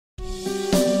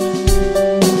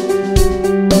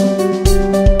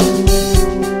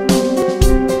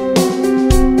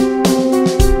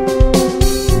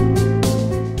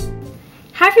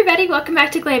welcome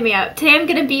back to Glam-me-up. Today I'm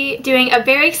going to be doing a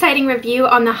very exciting review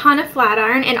on the Hana flat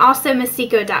iron and also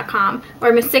Masiko.com,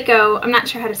 or Masiko, I'm not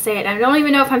sure how to say it. I don't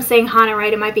even know if I'm saying Hana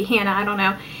right, it might be Hana, I don't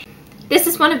know. This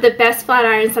is one of the best flat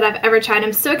irons that I've ever tried.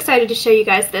 I'm so excited to show you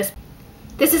guys this.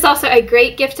 This is also a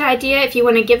great gift idea if you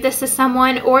want to give this to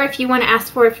someone, or if you want to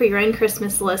ask for it for your own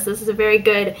Christmas list. This is a very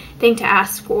good thing to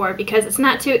ask for because it's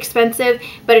not too expensive,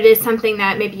 but it is something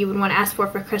that maybe you would want to ask for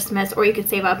Christmas, or you could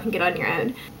save up and get on your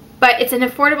own. But it's an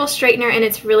affordable straightener and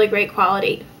it's really great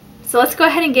quality. So let's go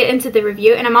ahead and get into the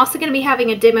review, and I'm also going to be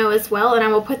having a demo as well, and I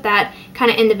will put that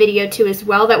kind of in the video too as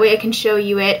well. That way I can show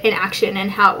you it in action and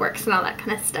how it works and all that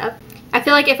kind of stuff. I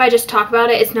feel like if I just talk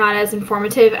about it, it's not as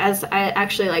informative as I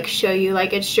actually like show you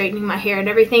like it's straightening my hair and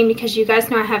everything, because you guys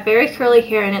know I have very curly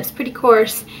hair and it's pretty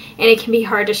coarse and it can be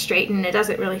hard to straighten. It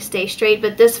doesn't really stay straight,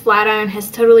 but this flat iron has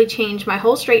totally changed my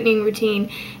whole straightening routine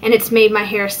and it's made my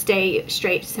hair stay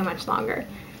straight so much longer.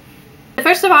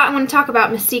 First of all, I want to talk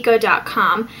about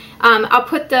Masiko.com. I'll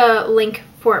put the link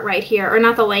for it right here, or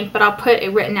not the link, but I'll put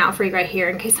it written out for you right here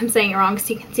in case I'm saying it wrong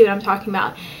so you can see what I'm talking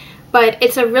about. But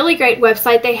it's a really great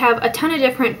website. They have a ton of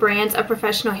different brands of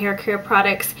professional hair care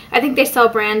products. I think they sell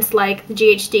brands like the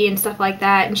GHD and stuff like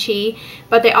that and Chi,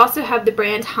 but they also have the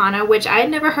brand Hana, which I had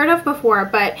never heard of before,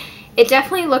 but it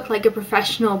definitely looked like a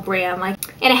professional brand, and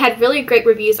it had really great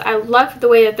reviews. I love the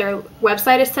way that their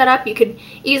website is set up. You could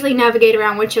easily navigate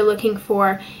around what you're looking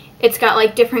for. It's got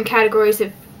like different categories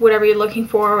of whatever you're looking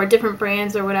for, or different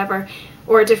brands or whatever,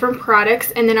 or different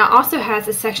products, and then it also has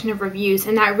a section of reviews,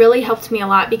 and that really helped me a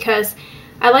lot because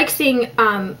I like seeing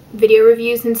video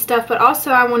reviews and stuff, but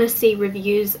also I want to see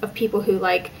reviews of people who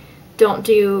like don't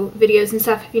do videos and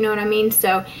stuff, if you know what I mean.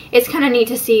 So it's kind of neat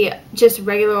to see just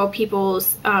regular old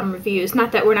people's reviews.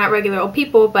 Not that we're not regular old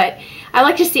people, but I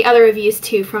like to see other reviews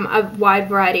too from a wide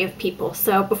variety of people,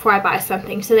 so before I buy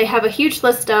something. So they have a huge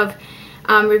list of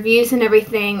reviews and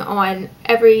everything on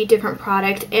every different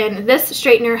product, and this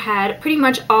straightener had pretty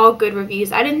much all good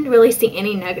reviews. I didn't really see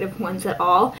any negative ones at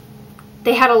all.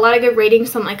 They had a lot of good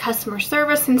ratings on like customer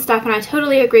service and stuff, and I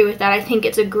totally agree with that. I think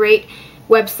it's a great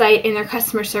website and their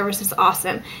customer service is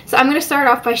awesome. So I'm going to start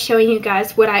off by showing you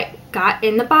guys what I got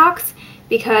in the box,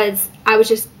 because I was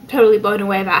just totally blown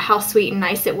away about how sweet and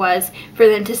nice it was for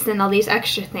them to send all these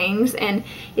extra things. And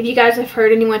if you guys have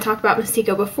heard anyone talk about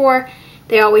Masiko before,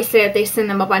 they always say that they send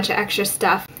them a bunch of extra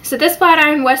stuff. So this flat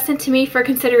iron was sent to me for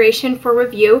consideration for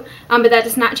review, but that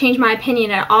does not change my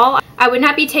opinion at all. I would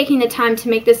not be taking the time to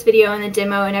make this video and the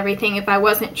demo and everything if I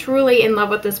wasn't truly in love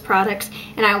with this product,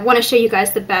 and I want to show you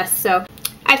guys the best. So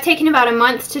I've taken about a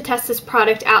month to test this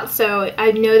product out, so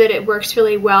I know that it works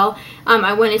really well.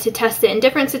 I wanted to test it in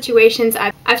different situations.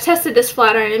 I've tested this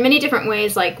flat iron in many different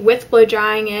ways, like with blow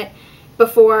drying it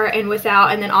before and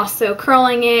without, and then also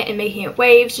curling it and making it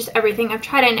waves, just everything. I've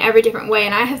tried it in every different way,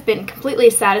 and I have been completely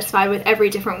satisfied with every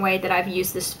different way that I've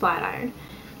used this flat iron.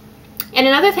 And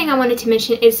another thing I wanted to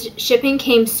mention is shipping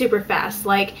came super fast.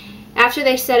 Like, after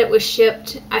they said it was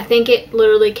shipped, I think it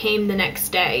literally came the next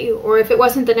day, or if it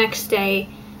wasn't the next day,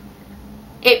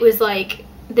 it was like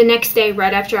the next day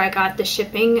right after I got the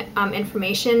shipping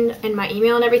information in my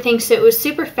email and everything. So it was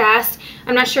super fast.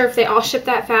 I'm not sure if they all ship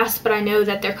that fast, but I know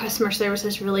that their customer service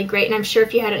is really great, and I'm sure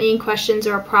if you had any questions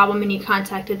or a problem and you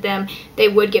contacted them, they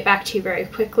would get back to you very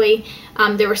quickly.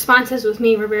 The responses with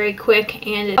me were very quick,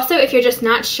 and also if you're just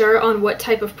not sure on what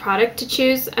type of product to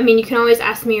choose, I mean, you can always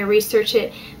ask me or research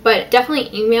it, but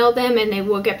definitely email them and they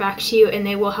will get back to you and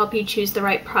they will help you choose the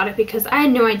right product, because I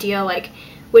had no idea like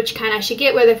which kind I should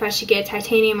get, whether if I should get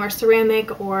titanium or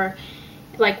ceramic, or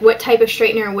like what type of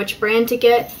straightener and which brand to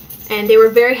get. And they were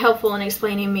very helpful in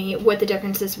explaining me what the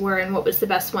differences were and what was the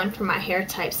best one for my hair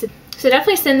type. So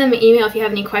definitely send them an email if you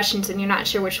have any questions and you're not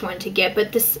sure which one to get.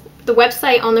 But the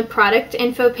website on the product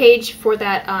info page for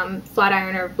that flat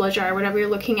iron or blow dryer or whatever you're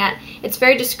looking at, it's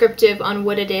very descriptive on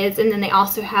what it is, and then they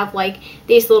also have like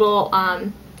these little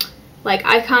like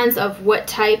icons of what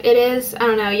type it is. I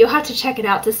don't know, you'll have to check it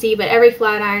out to see, but every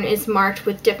flat iron is marked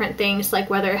with different things, like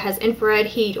whether it has infrared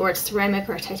heat or it's ceramic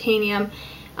or titanium.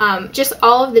 Just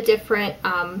all of the different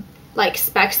like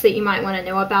specs that you might want to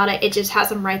know about it. It just has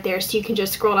them right there, so you can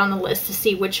just scroll down the list to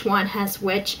see which one has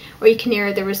which, or you can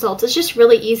narrow the results. It's just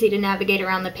really easy to navigate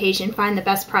around the page and find the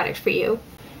best product for you.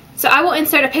 So I will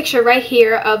insert a picture right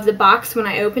here of the box when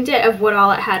I opened it of what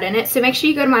all it had in it. So make sure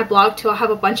you go to my blog too. I'll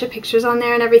have a bunch of pictures on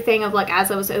there and everything of like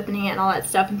as I was opening it and all that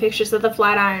stuff, and pictures of the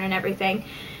flat iron and everything.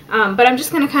 But I'm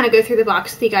just going to kind of go through the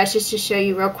box with you guys just to show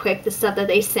you real quick the stuff that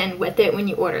they send with it when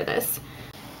you order this.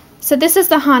 So this is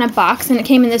the Hana box, and it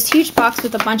came in this huge box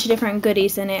with a bunch of different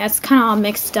goodies in it. It's kind of all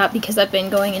mixed up because I've been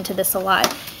going into this a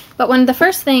lot. But one of the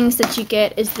first things that you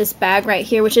get is this bag right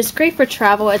here, which is great for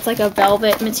travel. It's like a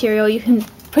velvet material. You can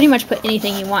pretty much put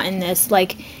anything you want in this,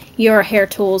 like your hair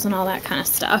tools and all that kind of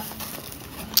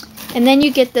stuff. And then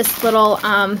you get this little,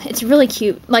 it's really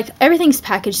cute. Like, everything's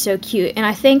packaged so cute. And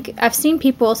I think I've seen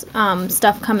people's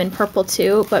stuff come in purple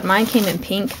too, but mine came in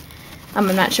pink. I'm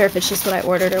not sure if it's just what I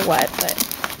ordered or what, but.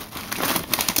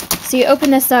 So you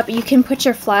open this up, you can put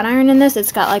your flat iron in this.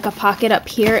 It's got like a pocket up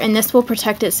here, and this will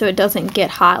protect it so it doesn't get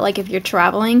hot, like if you're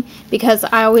traveling, because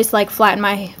I always like flat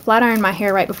iron my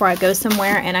hair right before I go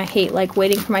somewhere, and I hate like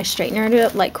waiting for my straightener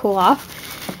to like cool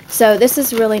off. So this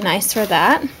is really nice for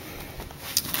that.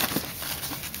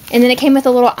 And then it came with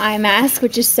a little eye mask,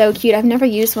 which is so cute. I've never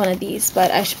used one of these,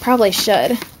 but I probably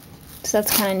should. So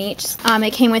that's kind of neat.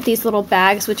 It came with these little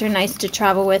bags, which are nice to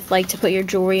travel with, like to put your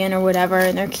jewelry in or whatever,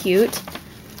 and they're cute.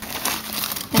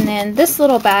 And then this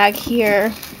little bag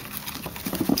here,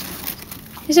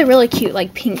 these are really cute,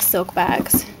 like pink silk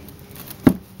bags.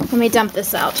 Let me dump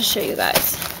this out to show you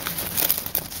guys.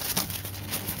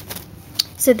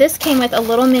 So this came with a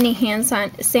little mini hand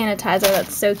sanitizer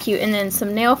that's so cute, and then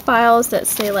some nail files that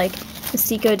say like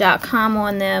Mascara.com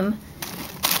on them,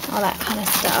 all that kind of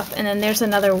stuff. And then there's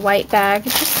another white bag,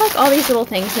 just like all these little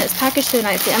things, and it's packaged so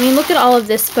nicely. I mean, look at all of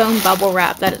this foam bubble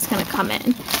wrap that it's going to come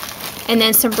in. And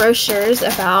then some brochures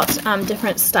about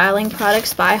different styling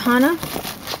products by Hana.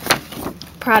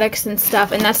 Products and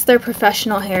stuff, and that's their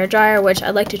professional hair dryer, which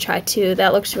I'd like to try too.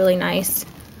 That looks really nice.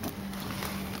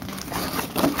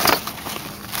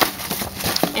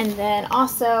 And then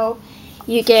also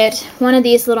you get one of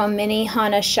these little mini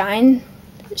Hana shine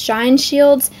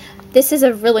shields. This is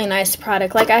a really nice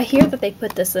product. Like, I hear that they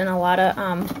put this in a lot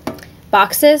of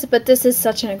boxes, but this is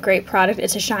such a great product.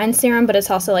 It's a shine serum, but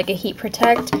it's also like a heat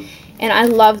protect, and I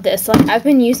love this. Like, I've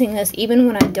been using this even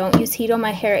when I don't use heat on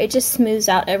my hair. It just smooths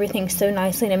out everything so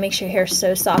nicely, and it makes your hair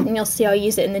so soft. And you'll see I'll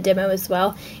use it in the demo as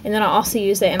well, and then I'll also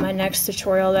use it in my next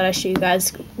tutorial that I show you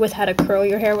guys with how to curl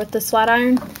your hair with this flat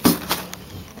iron.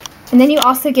 And then you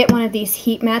also get one of these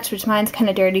heat mats, which mine's kind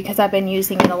of dirty because I've been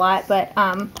using it a lot, but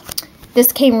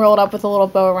this came rolled up with a little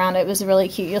bow around it. It was really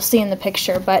cute. You'll see in the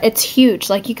picture, but it's huge.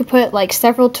 Like, you could put like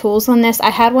several tools on this. I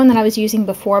had one that I was using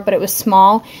before, but it was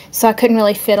small, so I couldn't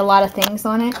really fit a lot of things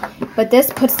on it. But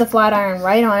this puts the flat iron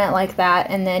right on it like that,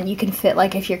 and then you can fit,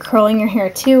 like, if you're curling your hair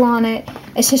too on it.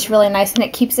 It's just really nice, and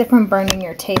it keeps it from burning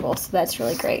your table, so that's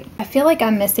really great. I feel like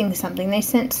I'm missing something. They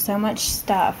sent so much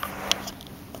stuff.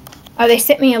 Oh, they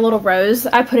sent me a little rose.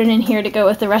 I put it in here to go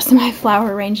with the rest of my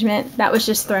flower arrangement. That was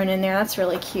just thrown in there. That's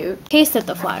really cute. Case that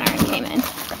the flat iron came in.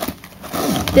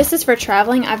 This is for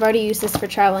traveling. I've already used this for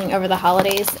traveling over the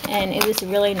holidays, and it was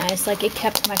really nice. Like, it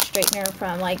kept my straightener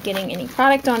from like getting any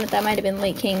product on it that might have been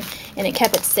leaking, and it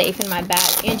kept it safe in my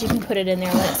bag. And you can put it in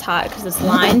there when it's hot because it's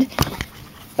lined.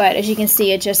 But as you can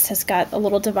see, it just has got a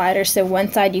little divider, so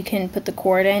one side you can put the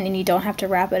cord in and you don't have to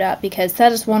wrap it up, because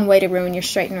that is one way to ruin your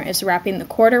straightener, is wrapping the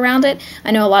cord around it.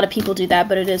 I know a lot of people do that,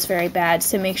 but it is very bad,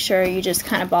 so make sure you just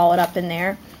kind of ball it up in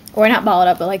there. Or not ball it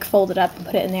up, but like fold it up and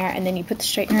put it in there, and then you put the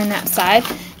straightener in that side.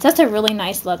 So that's a really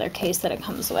nice leather case that it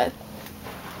comes with.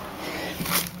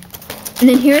 And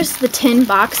then here's the tin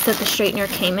box that the straightener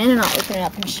came in, and I'll open it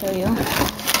up and show you.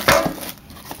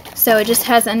 So it just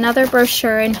has another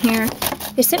brochure in here.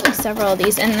 They sent me several of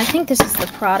these, and I think this is the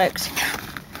product.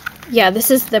 Yeah,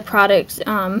 this is the product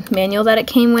manual that it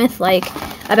came with, like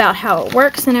about how it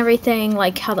works and everything,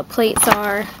 like how the plates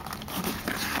are,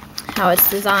 how it's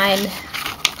designed,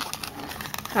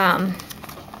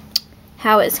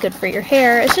 how it's good for your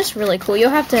hair. It's just really cool. You'll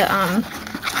have to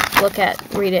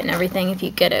read it and everything if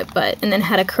you get it, and then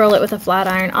how to curl it with a flat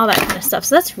iron, all that kind of stuff.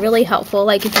 So that's really helpful.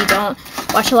 Like, if you don't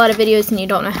watch a lot of videos and you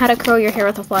don't know how to curl your hair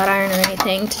with a flat iron or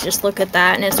anything, to just look at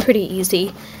that, and it's pretty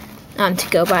easy to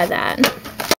go by that.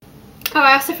 Oh,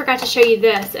 I also forgot to show you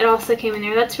this. It also came in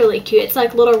there. That's really cute. It's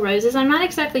like little roses. I'm not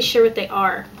exactly sure what they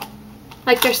are.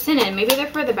 Like, they're scented. Maybe they're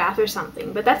for the bath or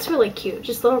something, but that's really cute.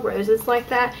 Just little roses like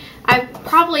that. I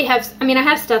probably have, I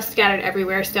have stuff scattered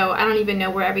everywhere, so I don't even know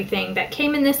where everything that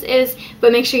came in this is,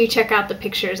 but make sure you check out the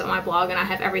pictures on my blog, and I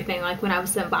have everything, like when I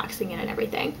was unboxing it and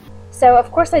everything. So,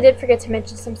 of course, I did forget to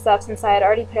mention some stuff since I had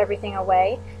already put everything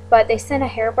away, but they sent a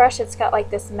hairbrush. It's got like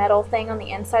this metal thing on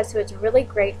the inside, so it's really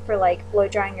great for like blow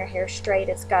drying your hair straight.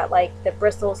 It's got like the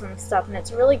bristles and stuff, and it's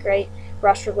a really great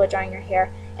brush for blow drying your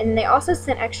hair. And they also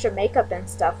sent extra makeup and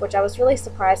stuff, which I was really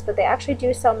surprised, but they actually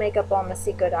do sell makeup on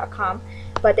Mascara.com.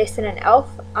 But they sent an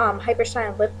e.l.f. Hyper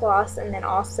Shine lip gloss, and then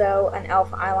also an e.l.f.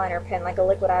 eyeliner pen, like a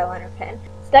liquid eyeliner pen.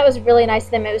 So that was really nice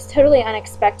of them. It was totally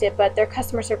unexpected, but their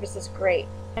customer service is great.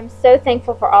 I'm so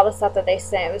thankful for all the stuff that they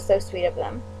sent. It was so sweet of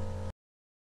them.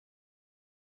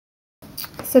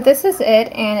 So this is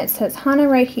it, and it says Hana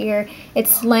right here.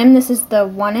 It's slim. This is the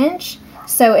 1 inch.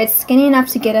 So it's skinny enough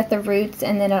to get at the roots,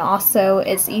 and then it also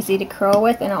is easy to curl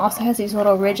with, and it also has these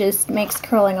little ridges, makes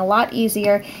curling a lot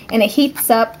easier, and it heats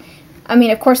up. I mean,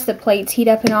 of course the plates heat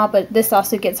up and all, but this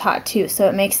also gets hot too, so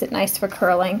it makes it nice for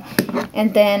curling.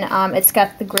 And then it's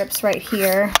got the grips right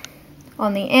here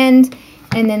on the end.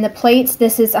 And then the plates,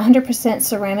 this is 100%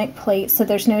 ceramic plates, so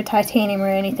there's no titanium or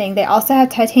anything. They also have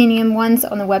titanium ones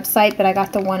on the website, but I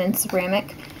got the one in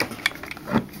ceramic.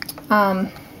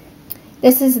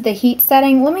 This is the heat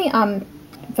setting. Let me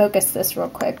focus this real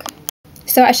quick.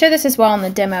 So I show this as well in the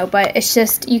demo, but it's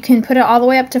just, you can put it all the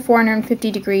way up to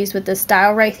 450 degrees with this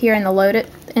dial right here, and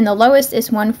the lowest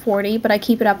is 140, but I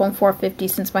keep it up on 450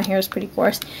 since my hair is pretty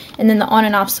coarse. And then the on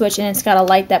and off switch, and it's got a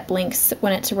light that blinks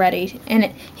when it's ready. And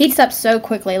it heats up so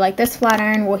quickly. Like, this flat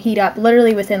iron will heat up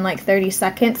literally within like 30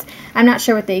 seconds. I'm not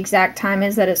sure what the exact time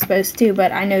is that it's supposed to,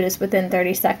 but I noticed within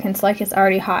 30 seconds, like, it's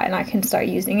already hot and I can start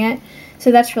using it.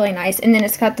 So that's really nice. And then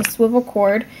it's got the swivel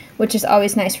cord, which is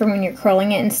always nice for when you're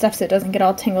curling it and stuff, so it doesn't get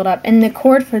all tangled up. And the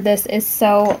cord for this is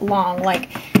so long. Like,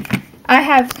 I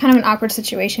have kind of an awkward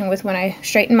situation with when I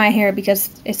straighten my hair because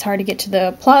it's hard to get to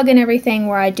the plug and everything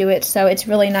where I do it. So it's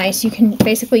really nice. You can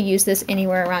basically use this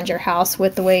anywhere around your house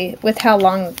with how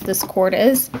long this cord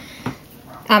is.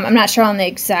 I'm not sure on the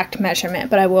exact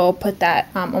measurement, but I will put that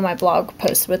on my blog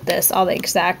post with this, all the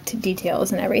exact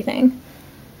details and everything.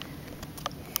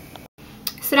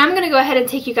 So now I'm going to go ahead and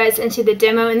take you guys into the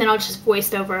demo, and then I'll just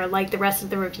voice over like the rest of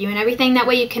the review and everything. That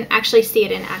way you can actually see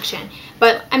it in action.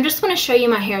 But I just want to show you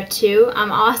my hair too.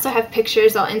 I'll also have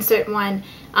pictures. I'll insert one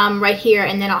right here,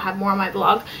 and then I'll have more on my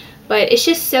blog. But it's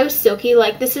just so silky.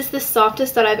 Like, this is the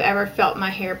softest that I've ever felt my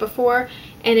hair before,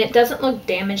 and it doesn't look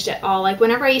damaged at all. Like,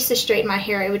 whenever I used to straighten my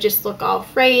hair, it would just look all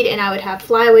frayed, and I would have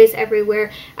flyaways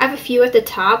everywhere. I have a few at the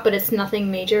top, but it's nothing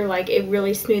major. Like, it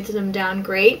really smooths them down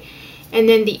great. And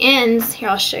then the ends, here,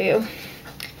 I'll show you.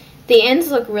 The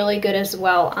ends look really good as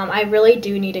well. I really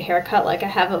do need a haircut. Like, I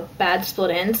have a bad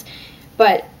split ends,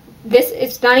 but this,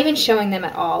 it's not even showing them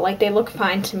at all. Like, they look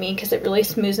fine to me because it really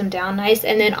smooths them down nice.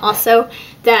 And then also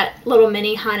that little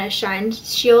mini Hana Shine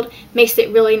Shield makes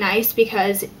it really nice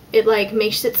because it like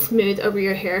makes it smooth over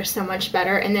your hair so much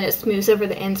better, and then it smooths over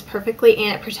the ends perfectly,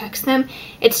 and it protects them.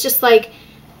 It's just like,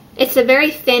 it's a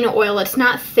very thin oil. It's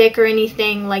not thick or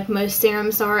anything like most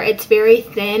serums are. It's very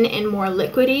thin and more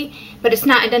liquidy, but it's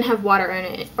not, it doesn't have water in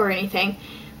it or anything.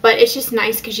 But it's just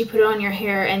nice because you put it on your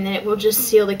hair, and then it will just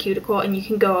seal the cuticle, and you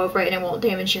can go over it and it won't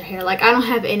damage your hair. Like, I don't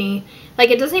have any,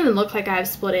 like, it doesn't even look like I have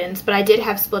split ends, but I did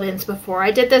have split ends before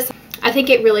I did this. I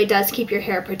think it really does keep your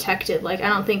hair protected. Like, I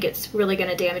don't think it's really going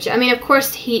to damage it. I mean, of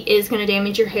course, heat is going to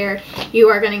damage your hair. You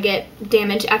are going to get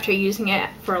damage after using it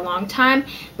for a long time.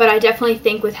 But I definitely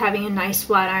think with having a nice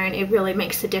flat iron, it really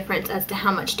makes a difference as to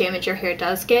how much damage your hair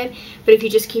does get. But if you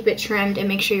just keep it trimmed and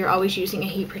make sure you're always using a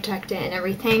heat protectant and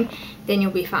everything, then you'll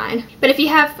be fine. But if you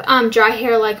have dry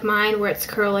hair like mine where it's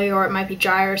curly or it might be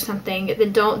dry or something,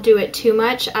 then don't do it too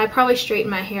much. I probably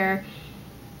straighten my hair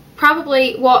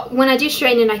probably, well, when I do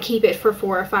straighten it, I keep it for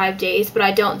 4 or 5 days, but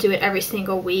I don't do it every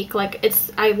single week. Like,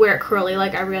 I wear it curly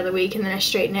like every other week, and then I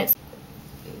straighten it.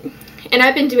 And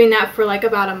I've been doing that for like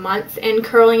about a month, and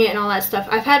curling it and all that stuff.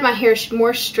 I've had my hair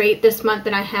more straight this month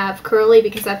than I have curly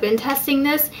because I've been testing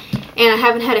this, and I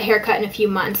haven't had a haircut in a few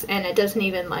months, and it doesn't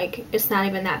even, like, it's not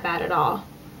even that bad at all.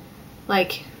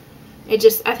 Like, it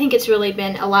just, I think it's really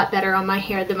been a lot better on my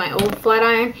hair than my old flat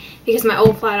iron, because my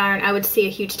old flat iron, I would see a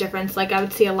huge difference. Like, I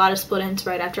would see a lot of split ends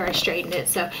right after I straightened it.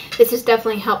 So this has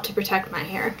definitely helped to protect my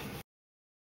hair.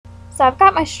 So I've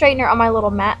got my straightener on my little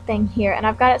mat thing here, and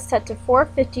I've got it set to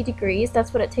 450 degrees.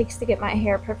 That's what it takes to get my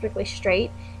hair perfectly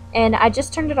straight. And I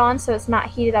just turned it on so it's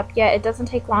not heated up yet. It doesn't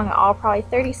take long at all, probably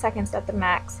 30 seconds at the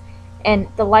max. And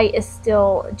the light is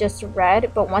still just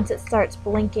red, but once it starts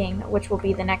blinking, which will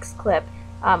be the next clip,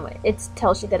 it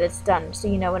tells you that it's done. So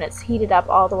you know when it's heated up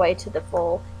all the way to the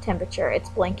full temperature, it's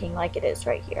blinking like it is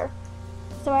right here.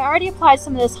 So I already applied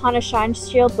some of this Hana Shine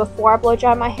Shield before I blow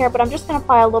dry my hair, but I'm just going to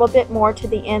apply a little bit more to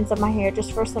the ends of my hair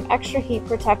just for some extra heat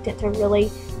protectant to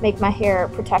really make my hair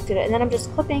protected. And then I'm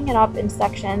just clipping it up in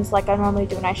sections like I normally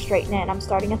do when I straighten it. And I'm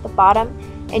starting at the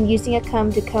bottom and using a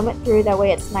comb to comb it through. That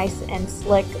way it's nice and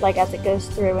slick, like as it goes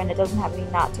through, and it doesn't have any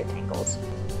knots or tangles.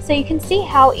 So you can see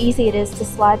how easy it is to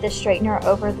slide this straightener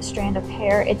over the strand of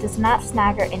hair. It does not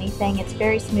snag or anything. It's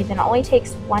very smooth, and it only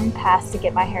takes one pass to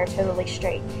get my hair totally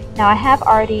straight. Now I have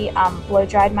already blow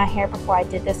dried my hair before I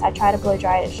did this. I try to blow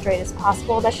dry it as straight as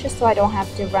possible. That's just so I don't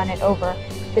have to run it over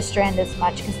the strand as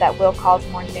much, because that will cause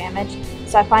more damage.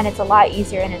 So I find it's a lot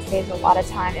easier and it saves a lot of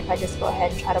time if I just go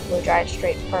ahead and try to blow dry it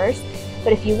straight first.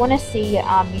 But if you want to see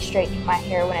me straightening my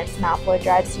hair when it's not blow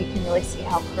dried, so you can really see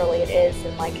how curly it is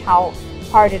and like how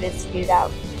hard it is to do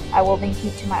that, I will link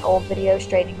you to my old video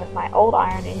straightening with my old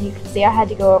iron, and you can see I had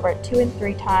to go over it 2 and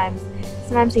 3 times,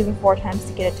 sometimes even 4 times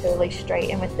to get it totally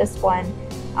straight. And with this one,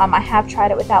 I have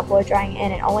tried it without blow drying,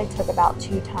 and it only took about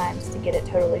 2 times to get it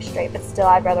totally straight, but still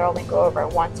I'd rather only go over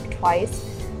it once or twice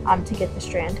to get the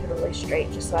strand totally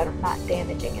straight, just so I'm not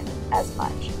damaging it as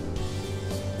much.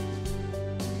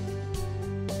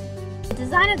 The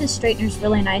design of this straightener is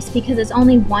really nice because it's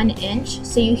only 1 inch,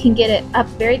 so you can get it up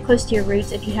very close to your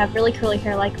roots if you have really curly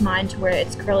hair like mine, to where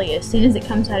it's curly as soon as it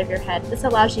comes out of your head. This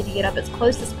allows you to get up as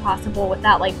close as possible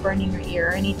without like burning your ear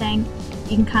or anything.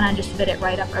 You can kind of just fit it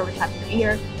right up over top of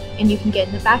your ear, and you can get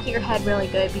in the back of your head really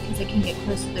good because it can get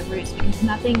close to the roots, because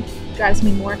nothing drives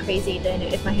me more crazy than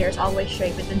if my hair is all the way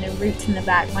straight but then the roots in the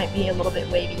back might be a little bit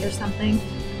wavy or something.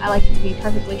 I like it to be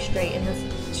perfectly straight, and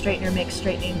this straightener makes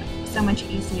straightening so much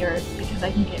easier because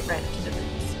I can get right up to the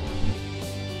roots.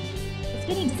 The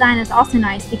skinny design is also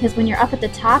nice because when you're up at the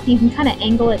top, you can kind of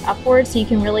angle it upward so you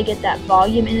can really get that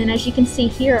volume. And then as you can see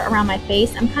here around my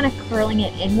face, I'm kind of curling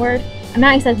it inward. I'm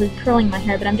not exactly curling my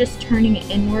hair, but I'm just turning it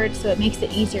inward so it makes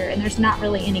it easier, and there's not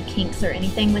really any kinks or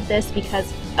anything with this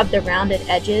because of the rounded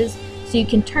edges. So you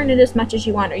can turn it as much as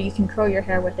you want, or you can curl your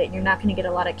hair with it, and you're not going to get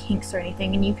a lot of kinks or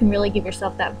anything, and you can really give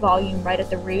yourself that volume right at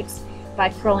the roots by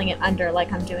curling it under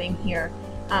like I'm doing here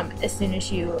as soon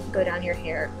as you go down your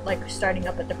hair, like starting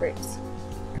up at the roots.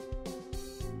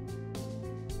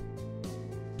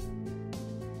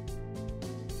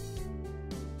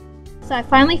 So I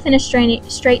finally finished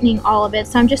straightening all of it,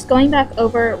 so I'm just going back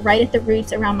over right at the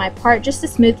roots around my part just to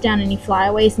smooth down any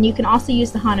flyaways. And you can also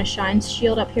use the Hana Shine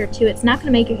Shield up here too. It's not going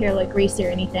to make your hair look greasy or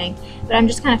anything, but I'm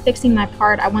just kind of fixing my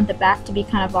part. I want the back to be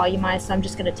kind of volumized, so I'm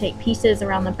just going to take pieces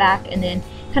around the back and then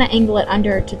kind of angle it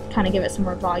under to kind of give it some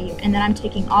more volume. And then I'm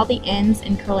taking all the ends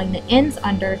and curling the ends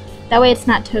under. That way it's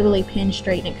not totally pinned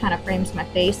straight and it kind of frames my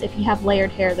face. If you have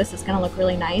layered hair, this is going to look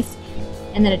really nice.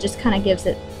 And then it just kind of gives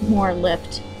it more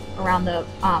lift around the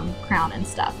crown and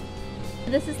stuff.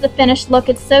 This is the finished look.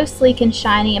 It's so sleek and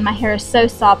shiny, and my hair is so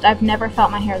soft. I've never felt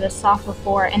my hair this soft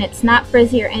before, and it's not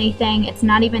frizzy or anything. It's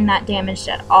not even that damaged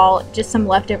at all, just some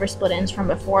leftover split ends from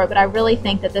before, but I really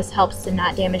think that this helps to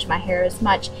not damage my hair as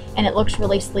much, and it looks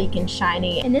really sleek and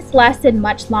shiny. And this lasted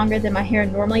much longer than my hair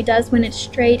normally does when it's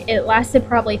straight. It lasted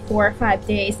probably 4 or 5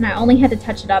 days, and I only had to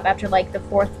touch it up after like the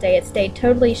 4th day. It stayed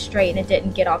totally straight and it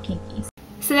didn't get all kinky.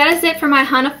 So that is it for my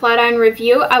Hana flat iron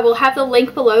review. I will have the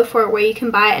link below for where you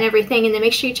can buy it and everything, and then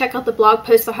make sure you check out the blog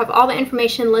post. I'll have all the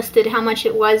information listed, how much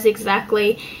it was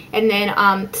exactly, and then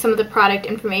some of the product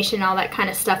information, all that kind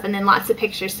of stuff, and then lots of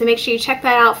pictures. So make sure you check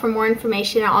that out for more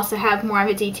information. I'll also have more of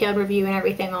a detailed review and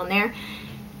everything on there.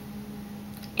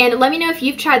 And let me know if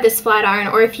you've tried this flat iron,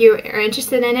 or if you are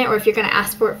interested in it, or if you're going to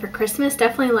ask for it for Christmas.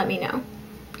 Definitely let me know.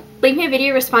 Leave me a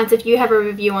video response if you have a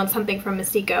review on something from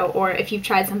Mascara, or if you've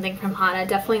tried something from Hana.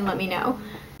 Definitely let me know.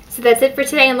 So that's it for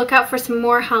today, and look out for some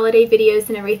more holiday videos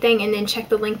and everything, and then check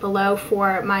the link below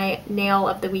for my nail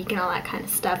of the week and all that kind of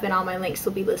stuff, and all my links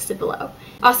will be listed below.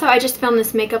 Also, I just filmed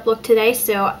this makeup look today,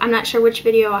 so I'm not sure which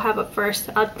video I'll have up first.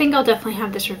 I think I'll definitely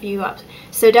have this review up.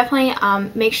 So definitely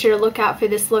make sure to look out for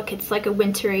this look. It's like a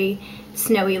wintry,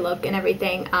 snowy look and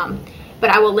everything, but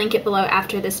I will link it below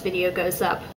after this video goes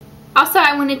up. Also,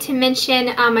 I wanted to mention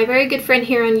my very good friend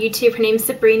here on YouTube. Her name's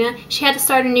Sabrina. She had to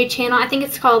start a new channel. I think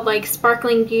it's called like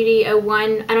Sparkling Beauty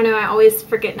 01. I don't know, I always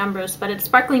forget numbers, but it's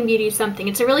Sparkling Beauty something.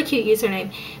 It's a really cute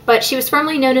username. But she was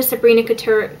formerly known as Sabrina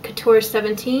Couture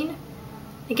 17.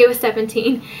 I think it was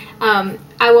 17.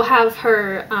 I will have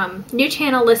her new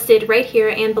channel listed right here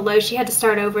and below. She had to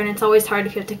start over, and it's always hard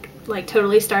if you have to like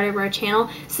totally start over a channel.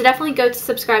 So definitely go to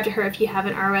subscribe to her if you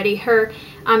haven't already. Her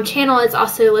channel is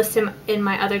also listed in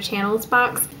my other channels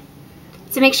box.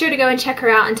 So make sure to go and check her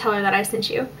out and tell her that I sent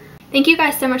you. Thank you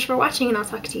guys so much for watching, and I'll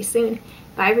talk to you soon.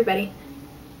 Bye everybody.